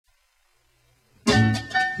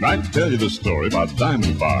I'd like to tell you the story about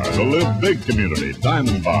Diamond Bar, the Live Big community.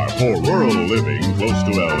 Diamond Bar for rural living close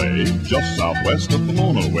to L.A., just southwest of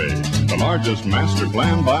Pomona Way. The largest master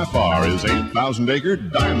plan by far is 8,000-acre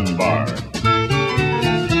Diamond Bar.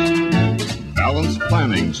 Balanced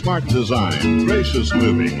planning, smart design, gracious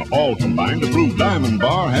living, all combined to prove Diamond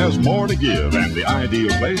Bar has more to give and the ideal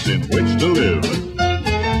place in which to live.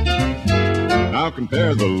 Now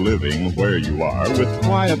compare the living where you are with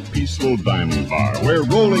quiet, peaceful Diamond Bar, where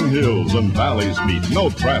rolling hills and valleys meet, no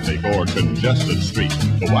traffic or congested street.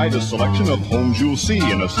 The widest selection of homes you'll see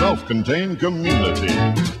in a self-contained community.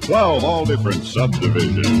 12 all different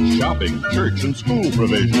subdivisions, shopping, church, and school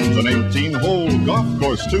provisions, an 18-hole golf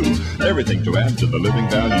course too. Everything to add to the living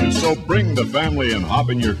value. So bring the family and hop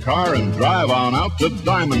in your car and drive on out to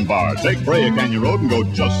Diamond Bar. Take Brea Canyon Road and go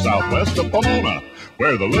just southwest of Pomona,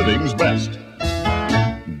 where the living's best.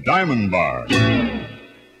 Diamond Bar.